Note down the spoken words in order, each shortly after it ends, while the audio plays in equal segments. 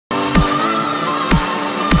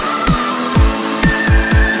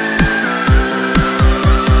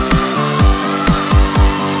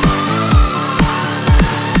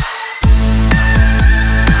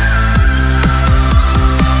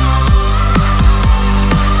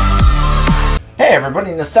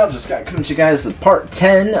everybody, Nostalgia's got coming to you guys with part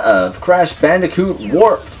 10 of Crash Bandicoot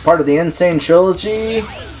Warped, part of the Sane Trilogy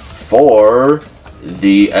for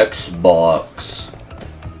the Xbox.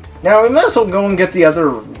 Now, we might as well go and get the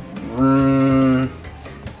other...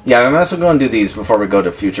 yeah, we might as well go and do these before we go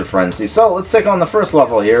to Future Frenzy. So, let's take on the first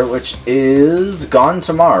level here, which is Gone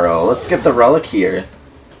Tomorrow. Let's get the relic here.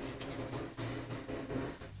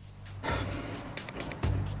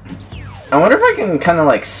 I wonder if I can kind of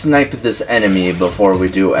like snipe this enemy before we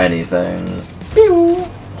do anything. Pew!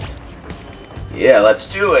 Yeah, let's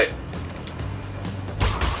do it!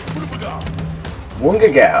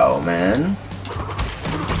 Woongagao, man.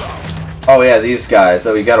 Oh yeah, these guys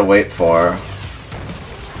that we gotta wait for.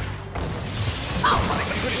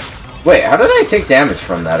 Wait, how did I take damage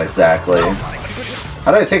from that exactly?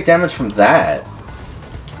 How did I take damage from that?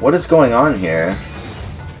 What is going on here?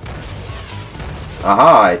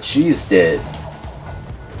 Aha, I cheesed it.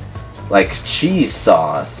 Like cheese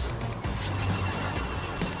sauce.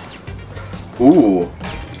 Ooh.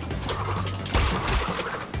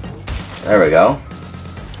 There we go.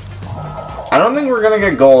 I don't think we're gonna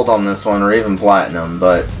get gold on this one, or even platinum,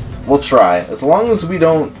 but we'll try. As long as we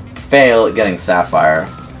don't fail at getting sapphire.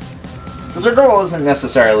 Because our goal isn't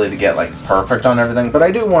necessarily to get, like, perfect on everything, but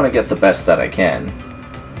I do want to get the best that I can.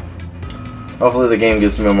 Hopefully the game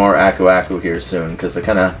gives me more Aku Aku here soon, because I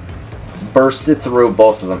kind of bursted through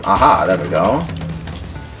both of them. Aha, there we go.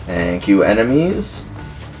 Thank you, enemies,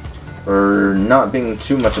 for not being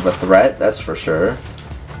too much of a threat, that's for sure.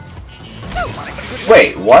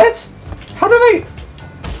 Wait, what? How did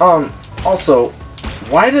I... also,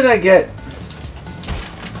 why did I get...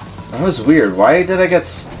 That was weird. Why did I get...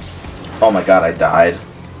 Oh my god, I died.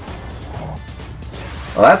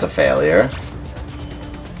 Well, that's a failure.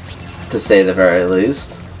 To say the very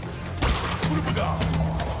least.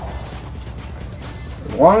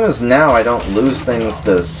 As long as now I don't lose things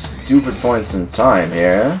to stupid points in time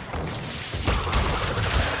here.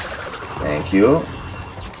 Thank you.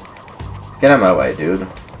 Get out of my way, dude.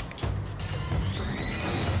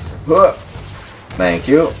 Thank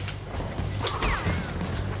you.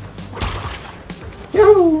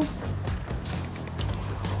 Yoo-hoo!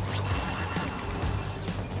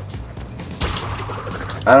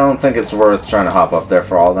 I don't think it's worth trying to hop up there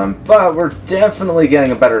for all of them, but we're definitely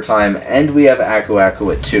getting a better time, and we have Aku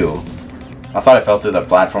Aku at 2. I thought I fell through the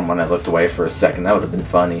platform when I looked away for a second. That would have been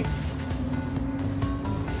funny.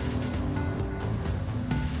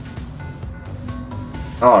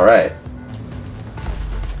 Alright.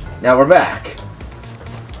 Now we're back.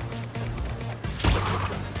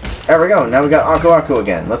 There we go. Now we got Aku Aku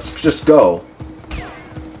again. Let's just go.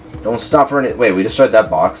 Don't stop for any... Wait, we destroyed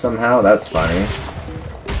that box somehow? That's funny.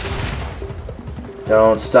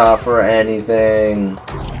 Don't stop for anything.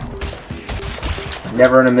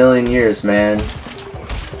 Never in a million years, man.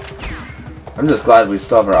 I'm just glad we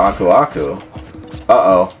still have our Aku Aku.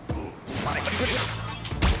 Uh-oh.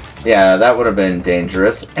 Yeah, that would have been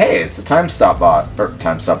dangerous. Hey, it's the time stop box. Or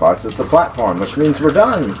time stop box. It's the platform, which means we're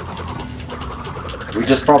done. We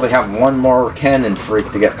just probably have one more cannon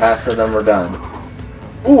freak to get past it, then we're done.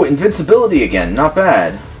 Ooh, invincibility again. Not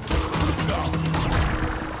bad.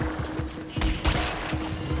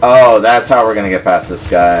 Oh, that's how we're gonna get past this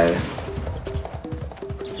guy.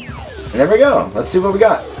 And there we go. Let's see what we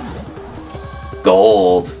got.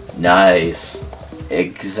 Gold. Nice.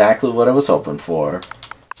 Exactly what I was hoping for.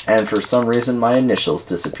 And for some reason, my initials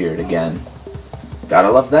disappeared again. Gotta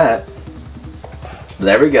love that.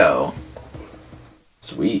 There we go.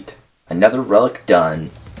 Sweet. Another relic done.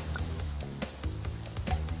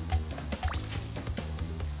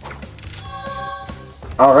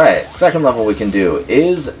 Alright, second level we can do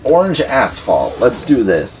is Orange Asphalt. Let's do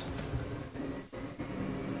this.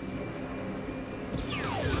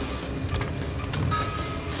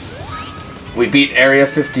 We beat Area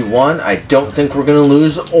 51. I don't think we're going to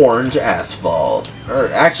lose Orange Asphalt. Or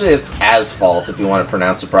actually, it's Asphalt if you want to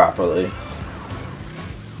pronounce it properly.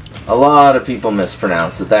 A lot of people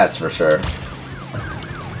mispronounce it, that's for sure.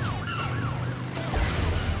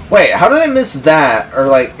 Wait, how did I miss that, or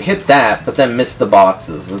like hit that, but then miss the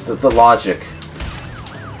boxes? The logic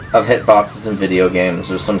of hitboxes in video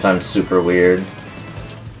games are sometimes super weird.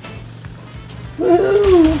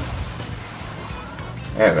 Woo!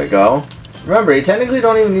 There we go. Remember, you technically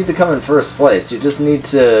don't even need to come in first place. You just need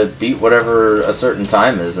to beat whatever a certain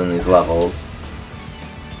time is in these levels.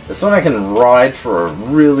 This one I can ride for a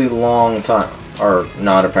really long time. Or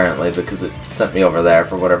not, apparently, because it sent me over there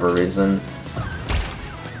for whatever reason.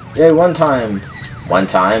 Yay, one time. One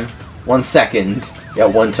time? 1 second. Yeah,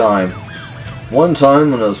 one time. One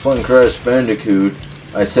time when I was playing Crash Bandicoot,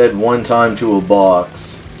 I said one time to a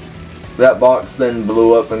box. That box then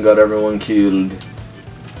blew up and got everyone killed.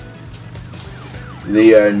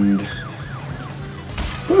 The end.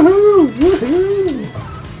 Woohoo! Woohoo!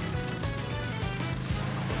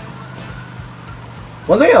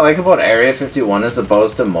 One thing I like about Area 51 as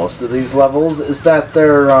opposed to most of these levels is that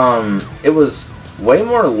they're, it was way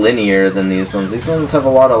more linear than these ones. These ones have a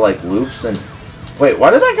lot of, like, loops and... Wait,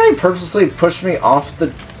 why did that guy purposely push me off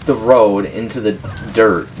the road into the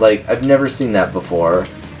dirt? Like, I've never seen that before.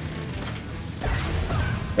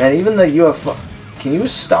 Man, even the UFO... Can you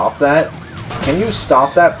stop that? Can you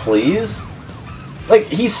stop that, please? Like,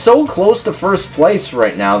 he's so close to first place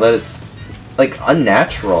right now that it's, like,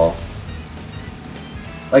 unnatural.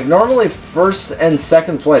 Like, normally first and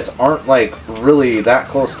second place aren't, like, really that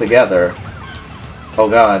close together. Oh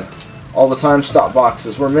god. All the time stop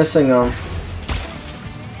boxes. We're missing them.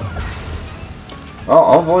 Well,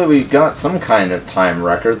 hopefully we got some kind of time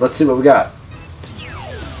record. Let's see what we got.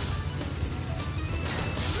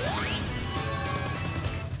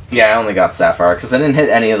 Yeah, I only got Sapphire, because I didn't hit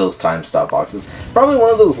any of those time stop boxes. Probably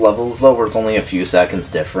one of those levels, though, where it's only a few seconds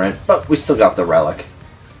different, but we still got the relic.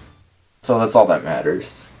 So that's all that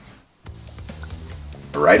matters.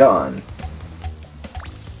 Right on.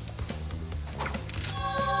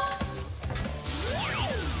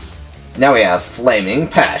 Now we have Flaming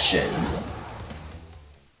Passion.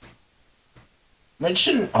 Which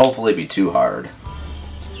shouldn't hopefully be too hard.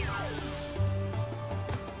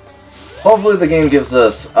 Hopefully the game gives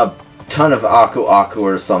us a ton of Aku Aku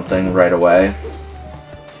or something right away.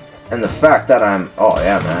 And the fact that I'm... Oh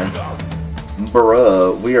yeah, man.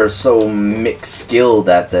 Bruh, we are so mixed-skilled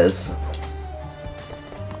at this.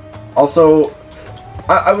 Also,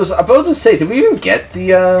 I was about to say, did we even get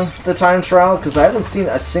the time trial? Because I haven't seen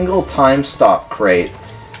a single time stop crate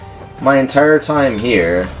my entire time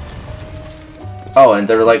here. Oh, and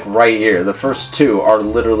they're like right here. The first two are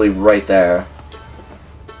literally right there.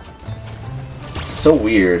 So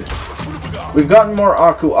weird. We've gotten more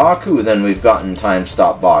Aku Aku than we've gotten time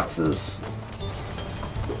stop boxes.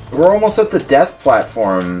 We're almost at the death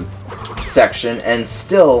platform section and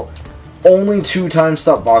still only 2 time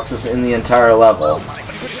stop boxes in the entire level.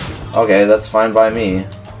 Okay, that's fine by me.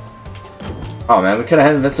 Oh man, we could have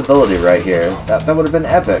had invincibility right here. That would have been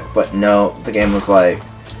epic, but no, the game was like...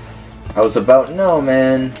 I was about, no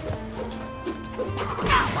man.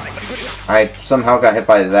 I somehow got hit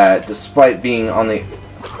by that, despite being on the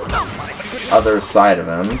other side of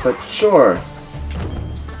him, but sure.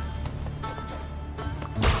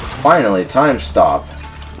 Finally, time stop.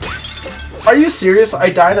 Are you serious? I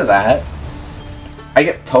died of that? I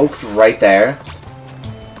get poked right there?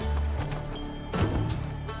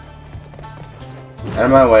 Out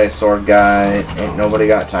of my way, sword guy. Ain't nobody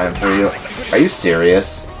got time for you. Are you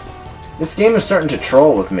serious? This game is starting to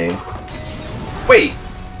troll with me. Wait!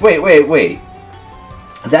 Wait.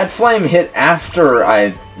 That flame hit after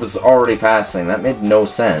I was already passing. That made no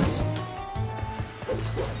sense.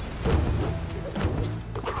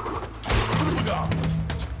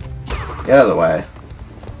 Get out of the way.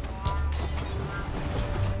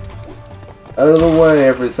 Out of the way,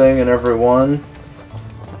 everything and everyone.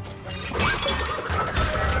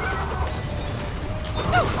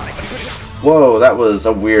 Whoa, that was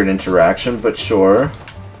a weird interaction, but sure.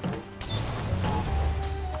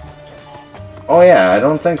 Oh yeah, I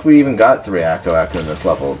don't think we even got 3 Aku Aku in this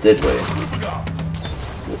level, did we?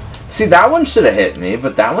 See, that one should have hit me,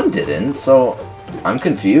 but that one didn't, so I'm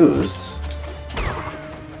confused.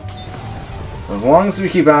 As long as we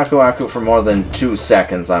keep Aku Aku for more than 2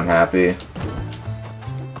 seconds, I'm happy.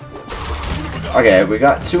 Okay, we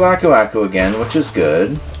got 2 Aku Aku again, which is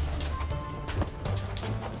good.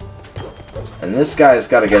 And this guy's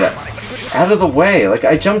got to get out of the way. Like,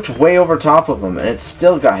 I jumped way over top of him, and it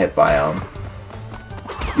still got hit by him.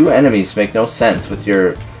 You enemies make no sense with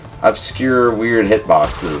your obscure, weird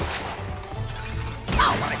hitboxes.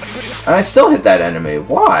 And I still hit that enemy.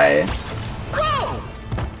 Why?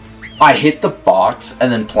 I hit the box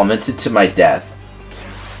and then plummeted to my death.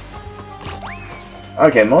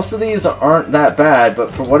 Okay, most of these aren't that bad,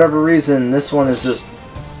 but for whatever reason, this one is just...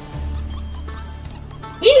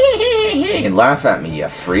 You laugh at me, you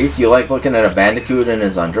freak. You like looking at a Bandicoot in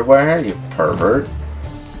his underwear, you pervert.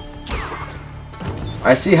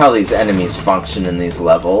 I see how these enemies function in these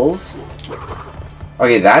levels.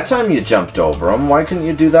 Okay, that time you jumped over them. Why couldn't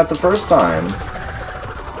you do that the first time?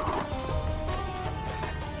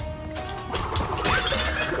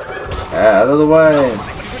 Out of the way.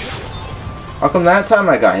 How come that time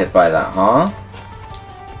I got hit by that, huh?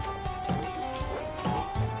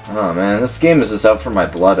 Oh man, this game is just out for my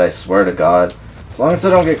blood, I swear to God. As long as I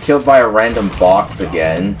don't get killed by a random box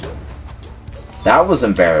again. That was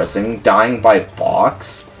embarrassing. Dying by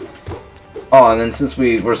box. Oh, and then since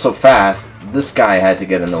we were so fast, this guy had to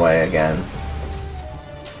get in the way again.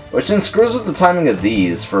 Which then screws with the timing of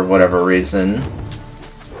these for whatever reason.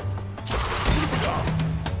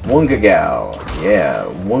 Wunga gal. Yeah,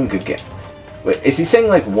 Wunga gal. Wait, is he saying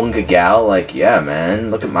like Wunga gal? Like, yeah, man,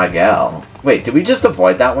 look at my gal. Wait, did we just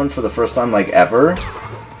avoid that one for the first time, like, ever?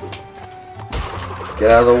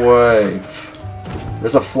 Get out of the way.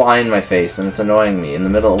 There's a fly in my face, and it's annoying me in the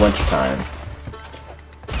middle of wintertime.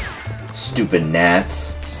 Stupid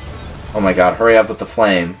gnats. Oh my god, hurry up with the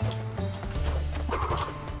flame.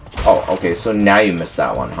 Oh, okay, so now you missed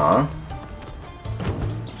that one, huh?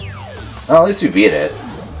 Well, at least we beat it.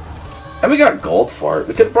 And we got gold for it.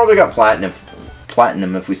 We could have probably got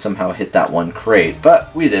platinum if we somehow hit that one crate,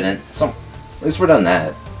 but we didn't. So, at least we're done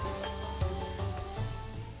that.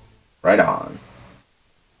 Right on.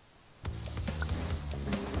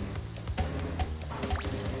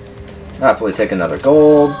 Happily take another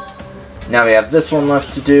gold. Now we have this one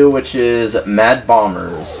left to do, which is Mad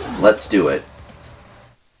Bombers. Let's do it.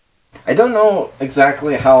 I don't know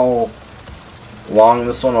exactly how long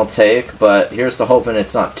this one will take, but here's the hoping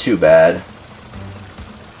it's not too bad.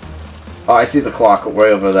 Oh, I see the clock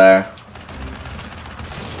way over there.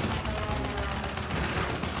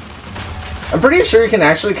 I'm pretty sure you can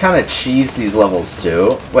actually kind of cheese these levels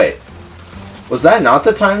too. Wait, was that not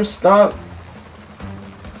the time stop?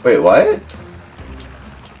 Wait, what?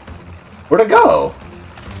 Where'd it go?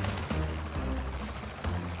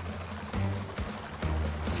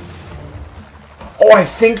 Oh, I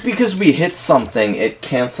think because we hit something, it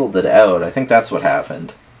canceled it out. I think that's what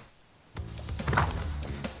happened.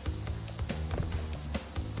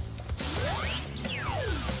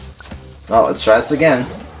 Well, let's try this again.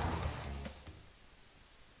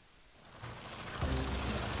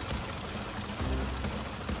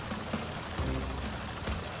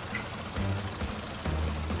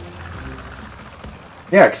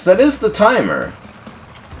 Yeah, because that is the timer.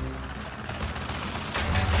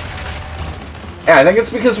 Yeah, I think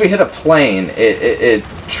it's because we hit a plane. It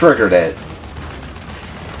triggered it.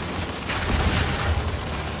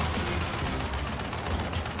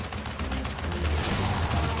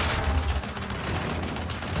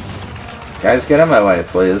 Guys, get out of my way,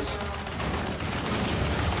 please.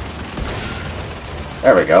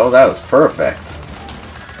 There we go. That was perfect.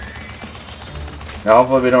 Now,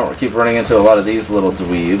 hopefully we don't keep running into a lot of these little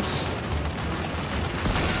dweebs.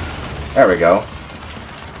 There we go.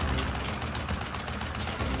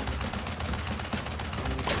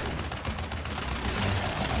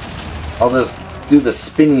 I'll just do the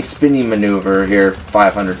spinny maneuver here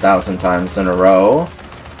 500,000 times in a row.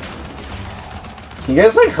 Can you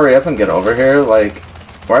guys, like, hurry up and get over here? Like,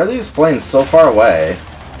 why are these planes so far away?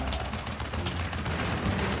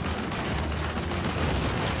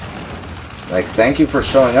 Like, thank you for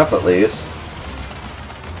showing up at least.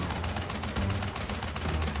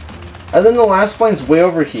 And then the last plane's way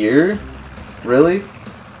over here? Really?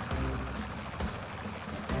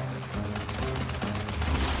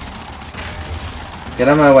 Get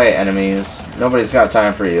out of my way, enemies. Nobody's got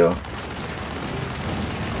time for you.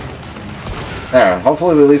 There,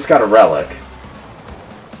 hopefully we at least got a relic.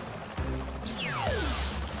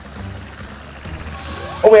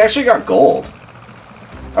 Oh, we actually got gold.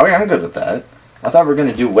 Oh yeah, I'm good with that. I thought we were going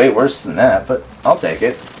to do way worse than that, but I'll take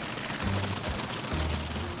it.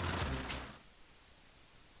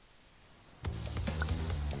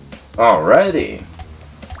 Alrighty.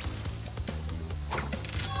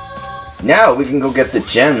 Now we can go get the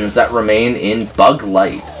gems that remain in Bug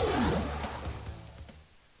Light.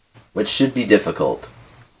 Which should be difficult.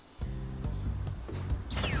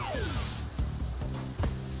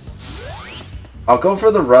 I'll go for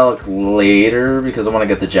the relic later because I want to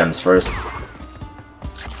get the gems first.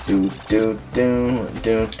 There's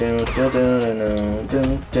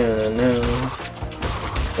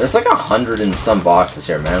like 100 and some boxes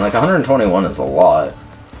here, man. Like 121 is a lot.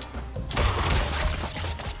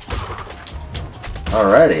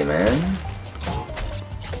 Alrighty, man.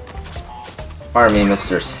 Army,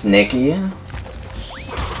 Mr. Snaky.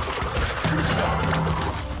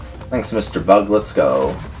 Thanks, Mr. Bug. Let's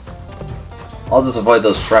go. I'll just avoid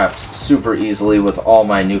those traps super easily with all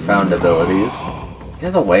my newfound abilities. Get out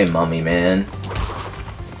of the way, mummy, man.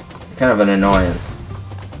 You're kind of an annoyance.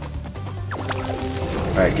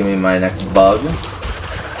 Alright, give me my next bug.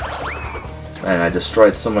 Man, I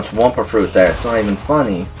destroyed so much Wumpa Fruit there. It's not even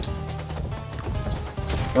funny.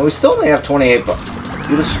 And we still only have 28 bucks.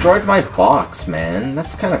 You destroyed my box, man.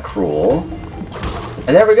 That's kind of cruel.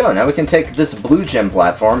 And there we go. Now we can take this blue gem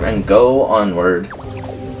platform and go onward.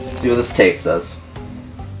 See where this takes us.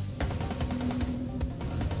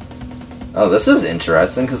 Oh, this is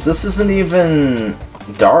interesting, because this isn't even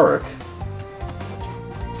dark.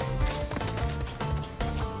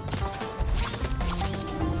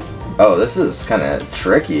 Oh, this is kind of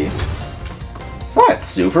tricky. It's not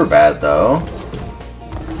super bad, though.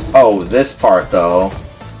 Oh, this part, though.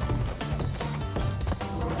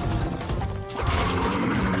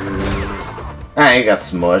 Ah, he got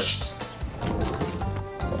smushed.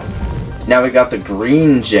 Now we got the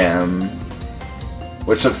green gem,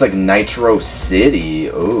 which looks like Nitro City.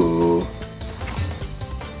 Ooh.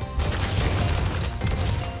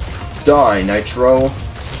 Die, Nitro.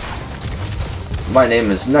 My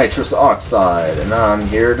name is Nitrous Oxide, and I'm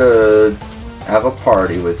here to have a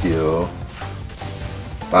party with you.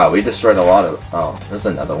 Wow, we destroyed a lot of... Oh, there's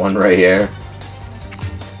another one right here.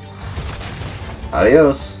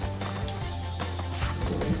 Adios.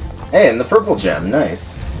 Hey, and the purple gem.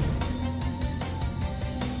 Nice.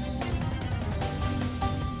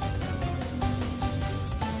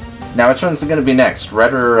 Now, which one's it gonna be next?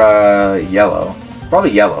 Red or yellow?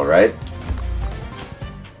 Probably yellow, right?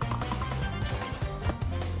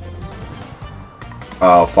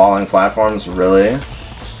 Oh, falling platforms? Really?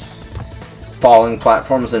 Falling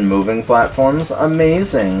platforms and moving platforms?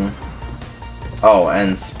 Amazing! Oh,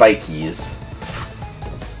 and spikies.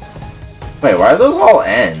 Wait, why are those all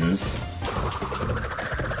ends?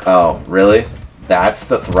 Oh, really? That's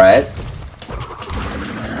the threat?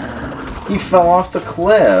 He fell off the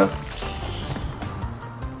cliff.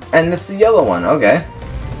 And it's the yellow one, okay.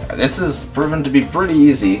 This is proven to be pretty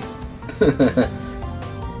easy.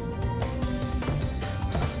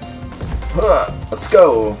 Let's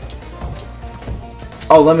go.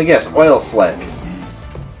 Oh, let me guess. Oil slick.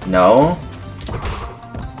 No?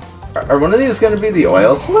 Are one of these going to be the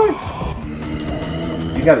oil slick?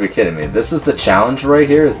 You gotta be kidding me. This is the challenge right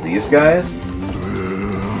here, is these guys?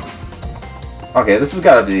 Okay, this has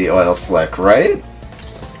gotta be the oil slick, right?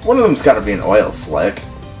 One of them's gotta be an oil slick.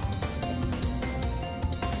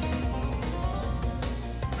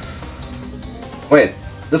 Wait,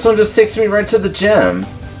 this one just takes me right to the gem.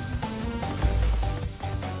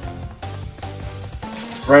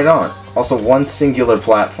 Right on. Also, one singular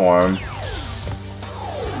platform.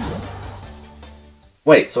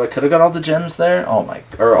 Wait, so I could have got all the gems there? Oh my...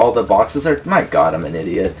 Or all the boxes there? My god, I'm an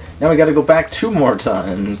idiot. Now we gotta go back 2 more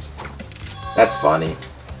times. That's funny.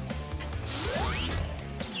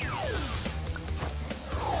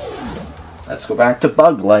 Let's go back to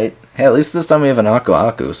Bug Light. Hey, at least this time we have an Aku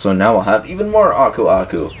Aku, so now we'll have even more Aku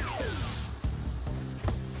Aku.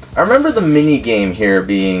 I remember the mini-game here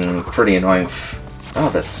being pretty annoying. Oh,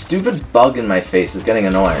 that stupid bug in my face is getting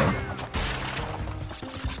annoying.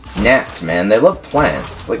 Gnats, man, they love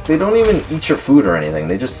plants. Like, they don't even eat your food or anything.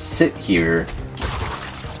 They just sit here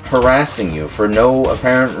harassing you for no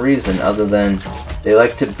apparent reason other than they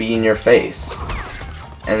like to be in your face.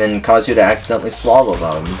 And then cause you to accidentally swallow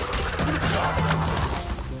them.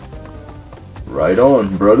 Right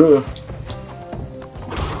on, brother.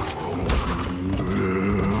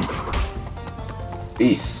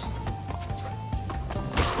 Peace.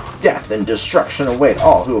 Death and destruction await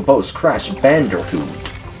all who oppose Crash Bandicoot.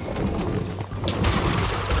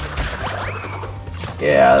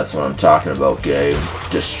 Yeah, that's what I'm talking about, game.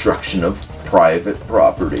 Destruction of private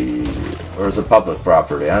property. Or is it public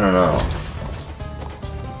property? I don't know.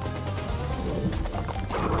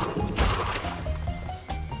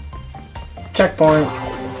 Checkpoint.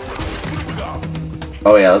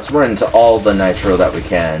 Oh yeah, let's run into all the nitro that we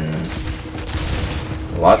can.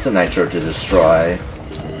 Lots of nitro to destroy.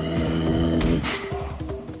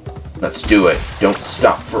 Let's do it. Don't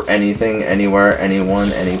stop for anything, anywhere,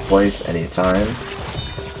 anyone, any place, anytime.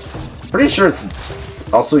 Pretty sure it's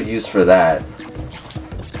also used for that.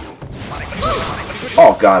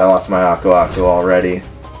 Oh god, I lost my Aku Aku already.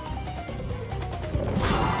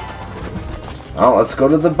 Oh, let's go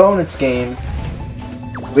to the bonus game.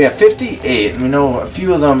 We have 58, and we know a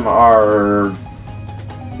few of them are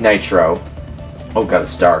nitro. Oh god,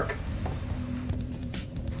 it's dark.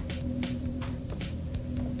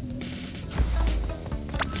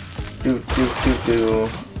 Do do do do.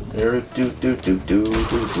 Do do do do do do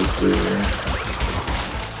do.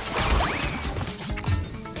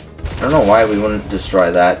 I don't know why we wouldn't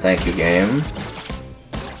destroy that. Thank you, game.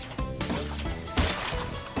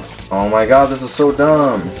 Oh my god, this is so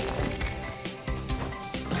dumb.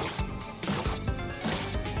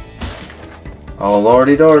 Oh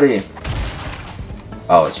lordy dordy.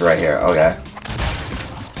 Oh, it's right here. Okay.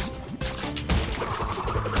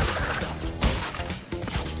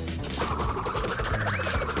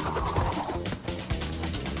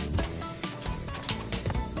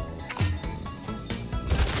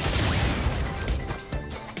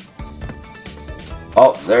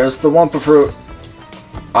 Oh, there's the Wumpa Fruit.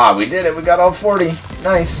 Ah, we did it. We got all 40.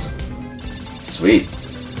 Nice. Sweet.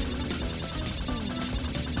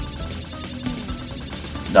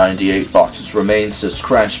 98 boxes remain, says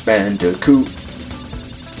Crash Bandicoot.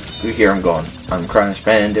 You hear him going, I'm Crash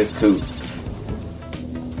Bandicoot.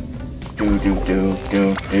 Do do do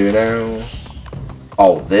do do do.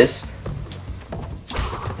 Oh, this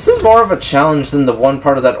is more of a challenge than the one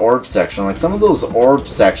part of that orb section. Like, some of those orb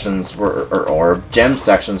sections were, or gem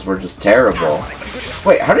sections were just terrible.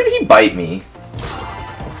 Wait, how did he bite me?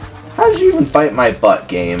 How did you even bite my butt,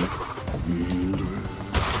 game?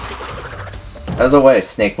 Out of the way,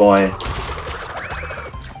 Snake Boy.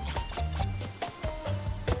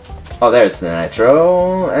 Oh, there's the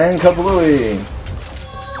Nitro, and Kablooey.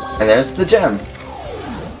 And there's the gem.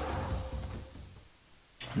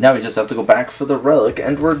 Now we just have to go back for the relic,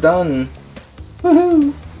 and we're done.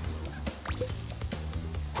 Woohoo!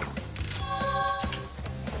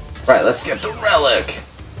 Right, let's get the relic!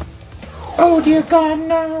 Oh dear God,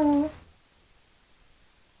 no!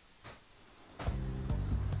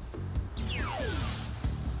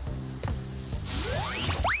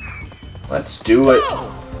 Let's do it!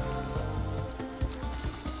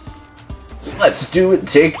 Let's do it,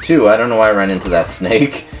 take two. I don't know why I ran into that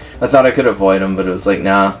snake. I thought I could avoid him, but it was like,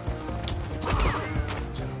 nah.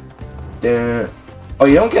 Oh,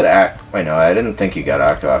 you don't get wait, no, I didn't think you got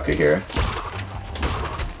Aku Aku here.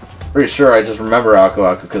 Pretty sure I just remember Aku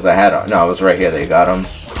Aku because I had... No, it was right here that you got him.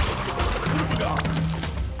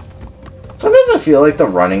 Sometimes I feel like the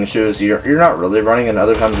running shoes, you're not really running, and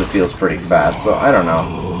other times it feels pretty fast, so I don't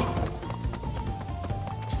know.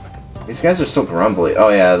 These guys are so grumbly. Oh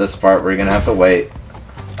yeah, this part where you're gonna have to wait.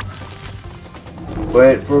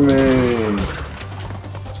 Wait for me.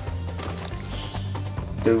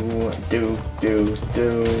 Do.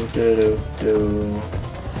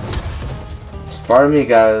 Just pardon me,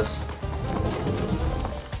 guys.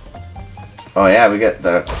 Oh yeah, we get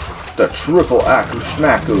the triple Aku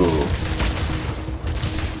Schmaku.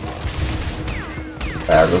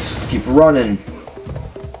 Let's just keep running.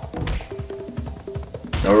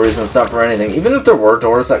 No reason to stop for anything. Even if there were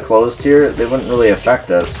doors that closed here, they wouldn't really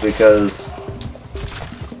affect us because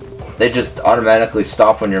they just automatically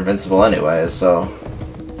stop when you're invincible anyway, so...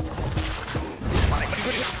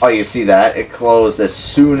 Oh, you see that? It closed as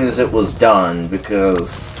soon as it was done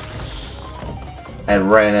because I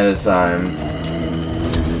ran out of time.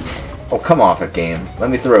 Oh, come off it, game. Let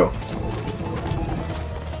me through.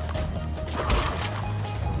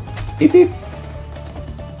 Beep beep.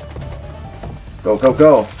 Go, go,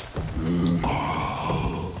 go.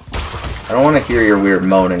 I don't want to hear your weird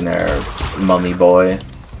moaning there, mummy boy.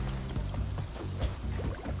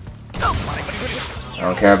 I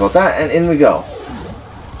don't care about that, and in we go.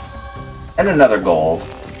 And another gold.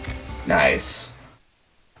 Nice.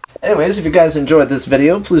 Anyways, if you guys enjoyed this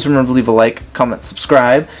video, please remember to leave a like, comment,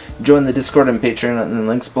 subscribe, join the Discord and Patreon in the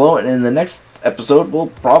links below, and in the next episode, we'll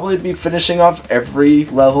probably be finishing off every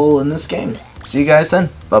level in this game. See you guys then.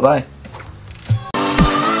 Bye-bye.